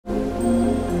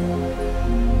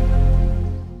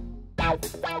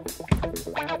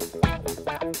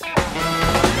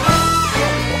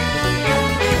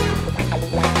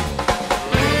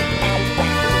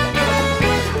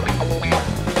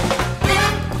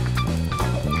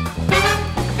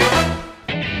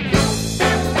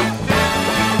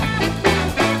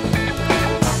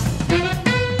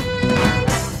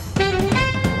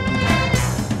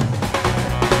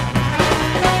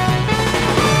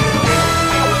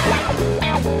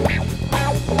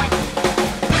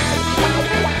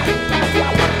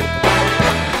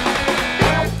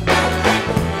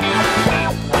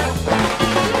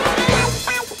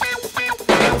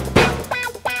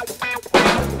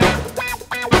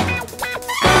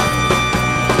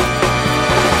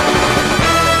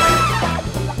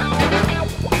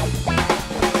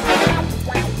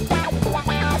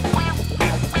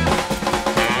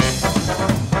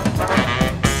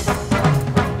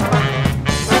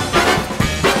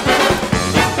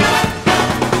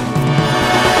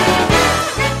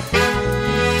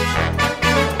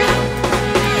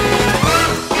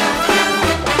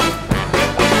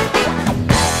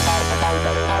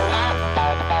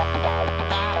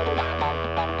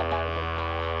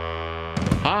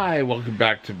Hi, welcome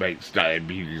back to Mike's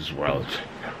Diabetes World.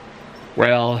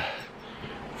 Well,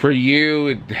 for you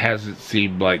it hasn't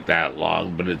seemed like that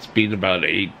long, but it's been about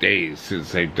 8 days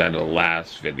since I've done a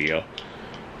last video.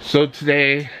 So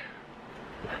today,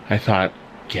 I thought,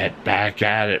 get back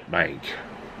at it, Mike.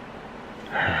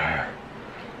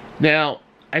 Now,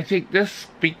 I think this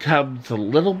becomes a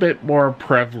little bit more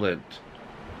prevalent,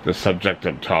 the subject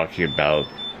I'm talking about,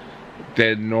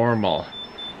 than normal.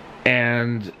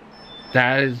 And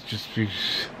that is just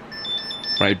because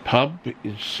my pump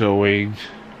is showing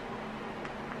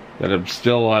that I'm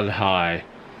still on high.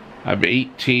 I'm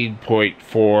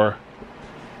 18.4,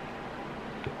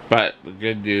 but the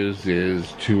good news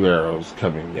is 2 arrows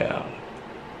coming down.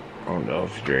 I don't know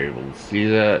if you're able to see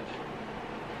that.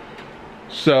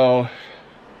 So,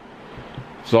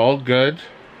 it's all good.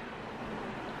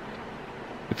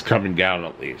 It's coming down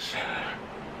at least.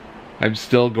 I'm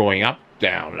still going up,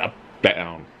 down, up,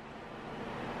 down.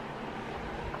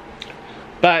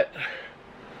 But,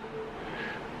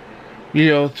 you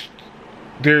know,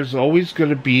 there's always going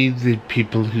to be the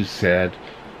people who said,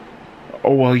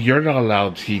 oh, well, you're not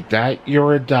allowed to eat that.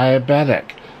 You're a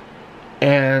diabetic.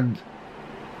 And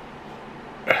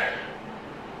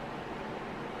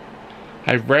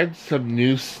I've read some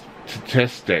new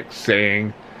statistics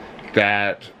saying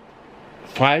that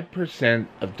 5%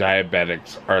 of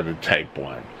diabetics are the type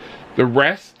 1. The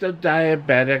rest of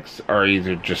diabetics are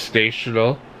either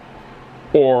gestational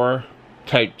or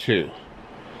type 2.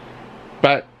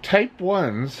 But type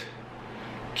 1s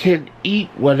can eat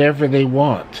whatever they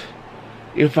want.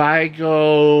 If I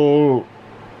go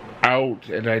out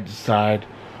and I decide,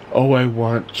 oh, I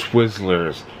want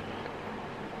Twizzlers,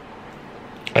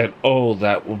 and oh,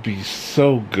 that will be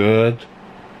so good,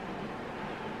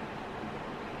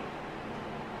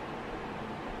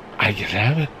 I can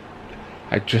have it.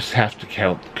 I just have to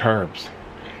count the carbs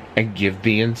and give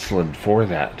the insulin for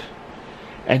that.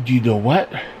 And you know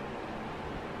what?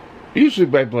 Usually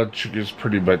my blood sugar is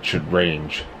pretty much in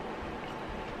range.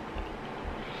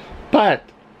 But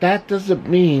that doesn't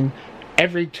mean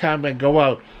every time I go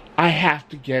out, I have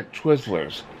to get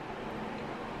Twizzlers.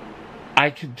 I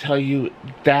can tell you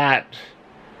that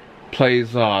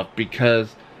plays off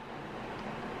because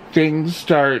things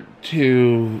start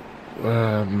to,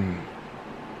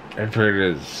 I've heard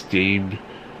it as steamed,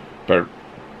 but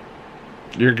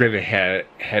you're going to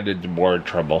head into more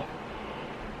trouble.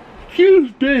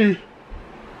 Excuse me.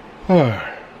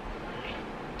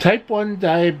 Type 1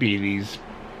 diabetes,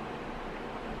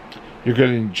 you're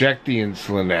going to inject the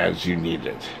insulin as you need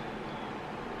it.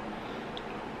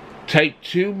 Type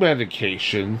 2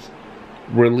 medications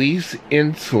release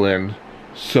insulin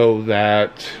so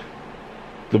that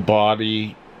the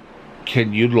body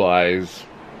can utilize,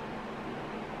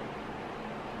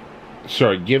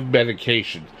 give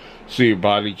medications so your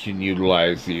body can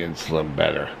utilize the insulin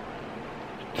better.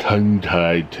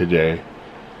 Tongue-tied today.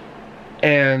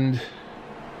 And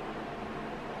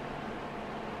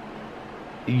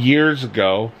years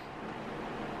ago,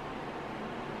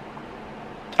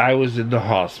 I was in the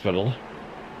hospital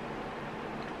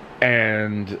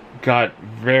and got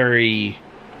before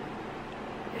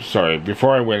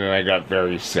I went in, I got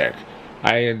very sick.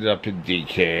 I ended up in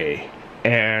DKA,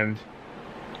 and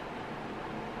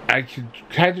I could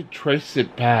kind of trace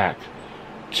it back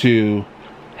to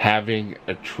having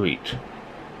a treat.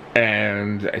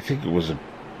 And I think it was a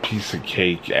piece of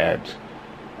cake at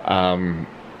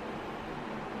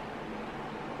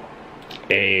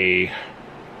a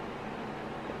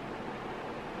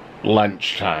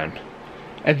lunchtime.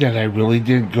 And then I really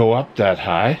didn't go up that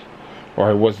high, or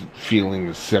I wasn't feeling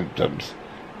the symptoms.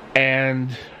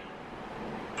 And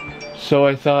so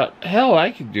I thought, hell,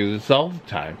 I can do this all the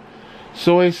time.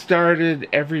 So I started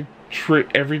every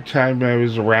time I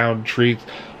was around treats,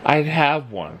 I'd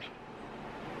have one.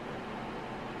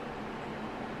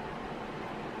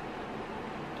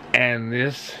 And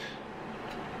this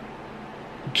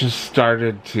just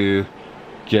started to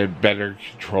get better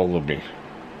control of me.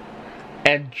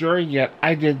 And during it,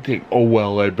 I didn't think, oh,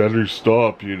 well, I better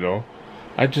stop, you know.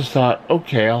 I just thought,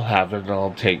 okay, I'll have it and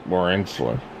I'll take more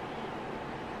insulin.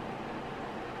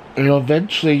 You know,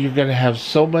 eventually you're going to have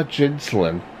so much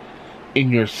insulin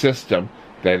in your system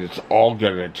that it's all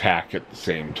going to attack at the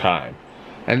same time.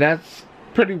 And that's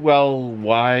pretty well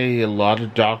why a lot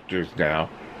of doctors now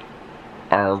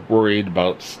are worried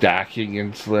about stacking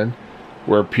insulin,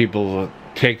 where people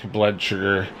take a blood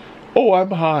sugar, oh,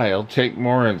 I'm high, I'll take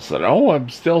more insulin. Oh, I'm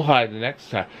still high the next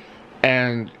time.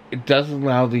 And it doesn't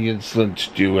allow the insulin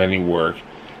to do any work.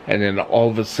 And then all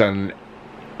of a sudden,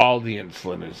 all the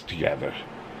insulin is together.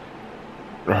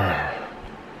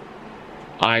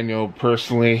 I know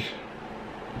personally,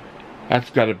 that's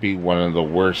got to be one of the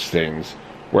worst things,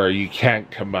 where you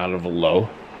can't come out of a low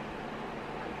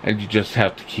and you just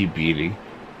have to keep eating.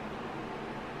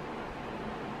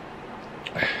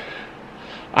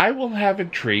 I will have a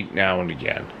treat now and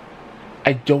again.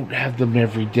 I don't have them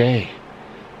every day.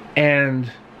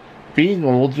 And being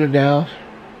older now,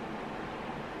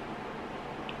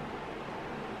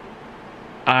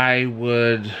 I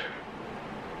would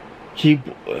keep,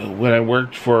 when I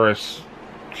worked for a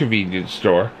convenience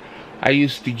store, I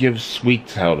used to give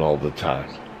sweets out all the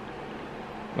time.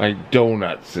 Like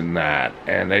donuts and that.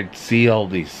 And I'd see all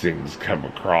these things come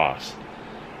across.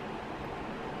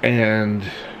 And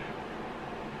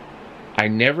I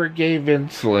never gave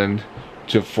insulin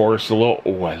to force a little,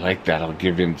 oh, I like that, I'll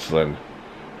give insulin.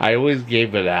 I always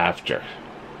gave it after.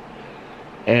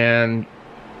 And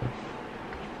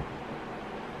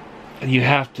you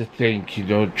have to think, you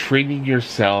know, treating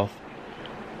yourself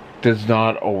does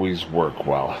not always work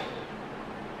well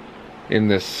in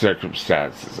this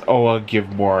circumstances. Oh, I'll give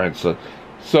more insulin.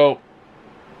 So,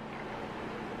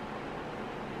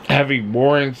 having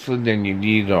more insulin than you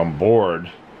need on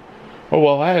board, oh,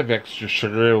 well, I have extra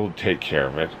sugar, it will take care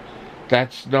of it.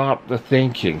 That's not the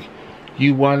thinking.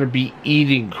 You want to be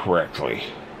eating correctly.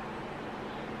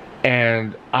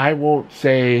 And I won't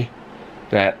say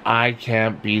that I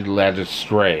can't be led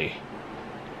astray.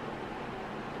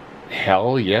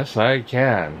 Hell, yes, I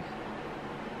can.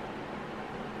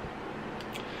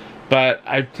 But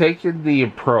I've taken the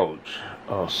approach,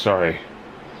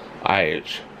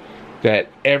 that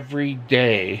every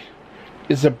day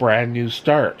is a brand new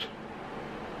start.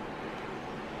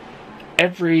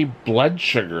 Every blood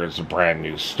sugar is a brand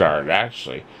new start,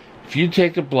 actually. If you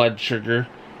take a blood sugar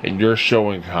and you're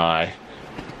showing high,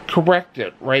 correct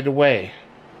it right away.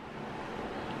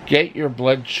 Get your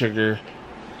blood sugar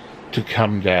to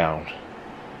come down.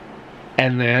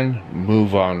 And then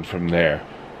move on from there.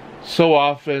 So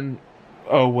often,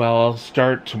 oh, well, I'll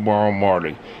start tomorrow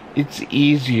morning. It's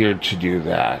easier to do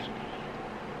that.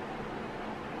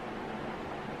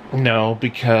 No,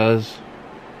 because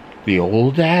the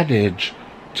old adage,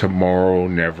 tomorrow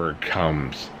never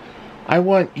comes. I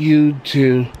want you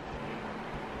to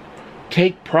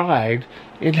take pride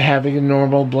in having a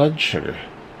normal blood sugar.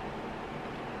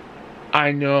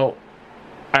 I know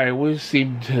I always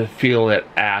seem to feel it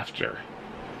after.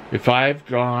 If I've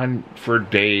gone for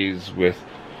days with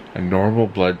a normal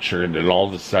blood sugar and then all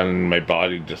of a sudden my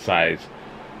body decides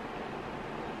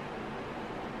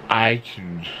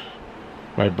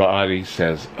my body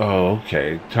says, oh,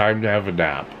 okay, time to have a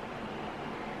nap.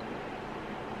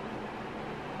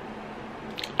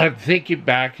 I'm thinking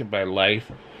back in my life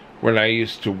when I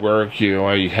used to work, you know,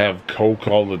 I have Coke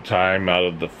all the time out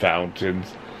of the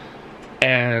fountains.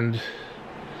 And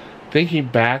thinking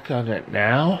back on it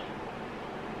now,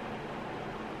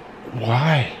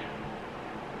 why?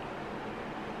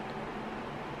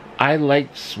 I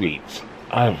like sweets.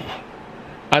 I'm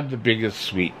the biggest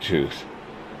sweet tooth.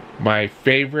 My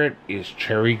favorite is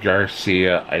Cherry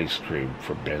Garcia ice cream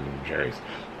from Ben & Jerry's.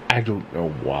 I don't know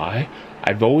why.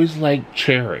 I've always liked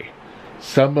cherry.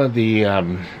 Some of the,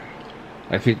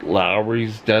 I think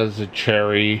Lowry's does a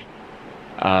cherry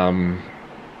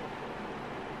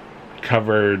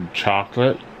covered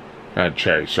chocolate. Not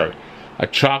cherry, sorry. A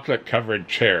chocolate covered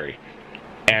cherry.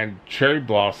 And cherry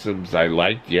blossoms I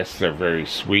like. Yes, they're very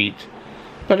sweet.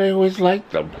 But I always like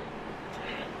them.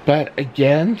 But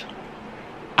again,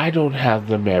 I don't have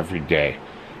them every day.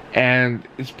 And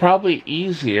it's probably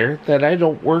easier that I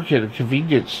don't work at a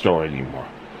convenience store anymore.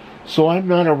 So I'm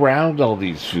not around all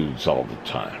these foods all the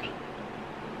time.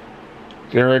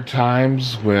 There are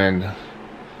times when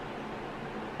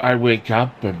I wake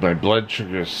up and my blood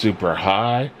sugar is super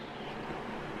high.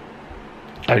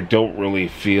 I don't really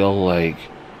feel like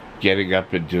getting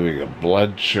up and doing a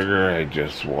blood sugar. I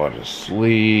just want to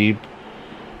sleep.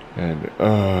 And,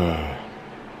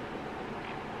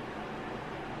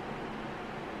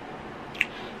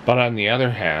 But on the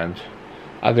other hand,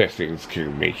 other things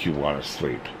can make you want to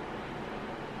sleep.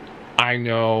 I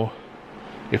know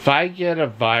if I get a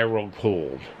viral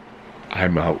cold,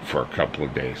 I'm out for a couple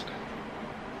of days.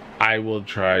 I will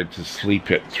try to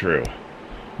sleep it through.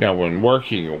 Now, when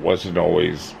working, it wasn't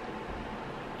always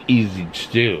easy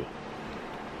to do.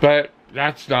 But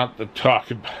that's not the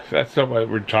talk about. That's not what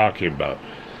we're talking about.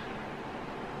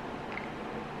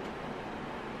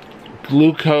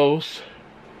 Glucose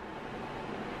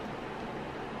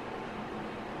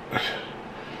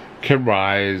can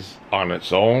rise on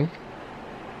its own.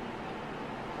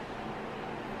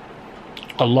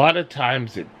 A lot of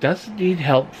times it doesn't need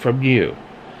help from you.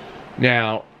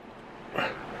 Now,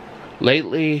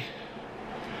 lately,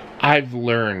 I've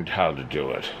learned how to do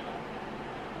it.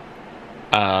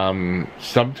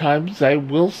 Sometimes I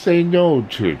will say no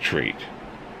to a treat.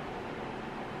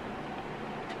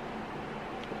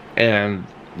 And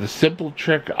the simple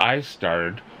trick I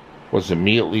started was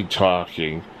immediately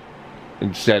talking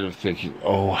instead of thinking,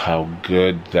 oh, how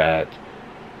good that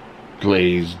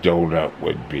glazed donut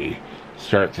would be.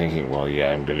 Start thinking, well,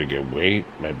 yeah, I'm going to get weight.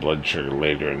 My blood sugar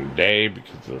later in the day,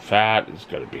 because of the fat, is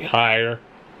going to be higher.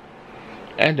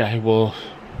 And I will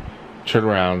turn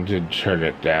around and turn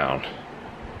it down.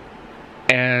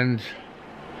 And,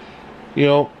 you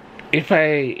know, if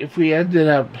we ended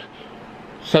up,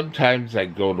 sometimes I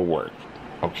go to work,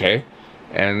 okay?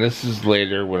 And this is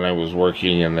later when I was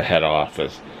working in the head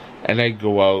office. And I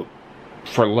go out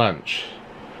for lunch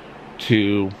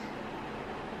to,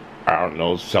 I don't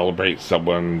know, celebrate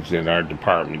someone's in our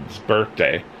department's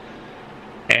birthday.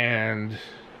 And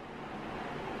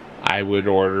I would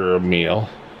order a meal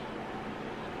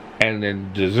and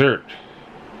then dessert.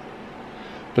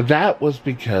 But that was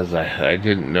because I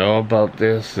didn't know about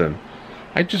this, and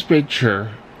I just made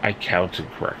sure I counted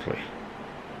correctly.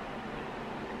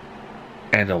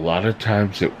 And a lot of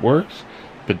times it works,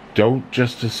 but don't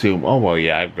just assume, oh, well,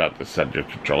 yeah, I've got this under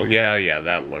control. Yeah,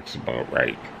 that looks about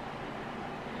right.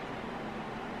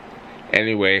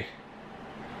 Anyway,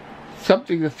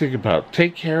 something to think about.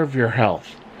 Take care of your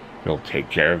health. It'll take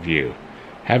care of you.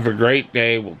 Have a great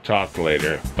day. We'll talk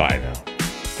later. Bye now.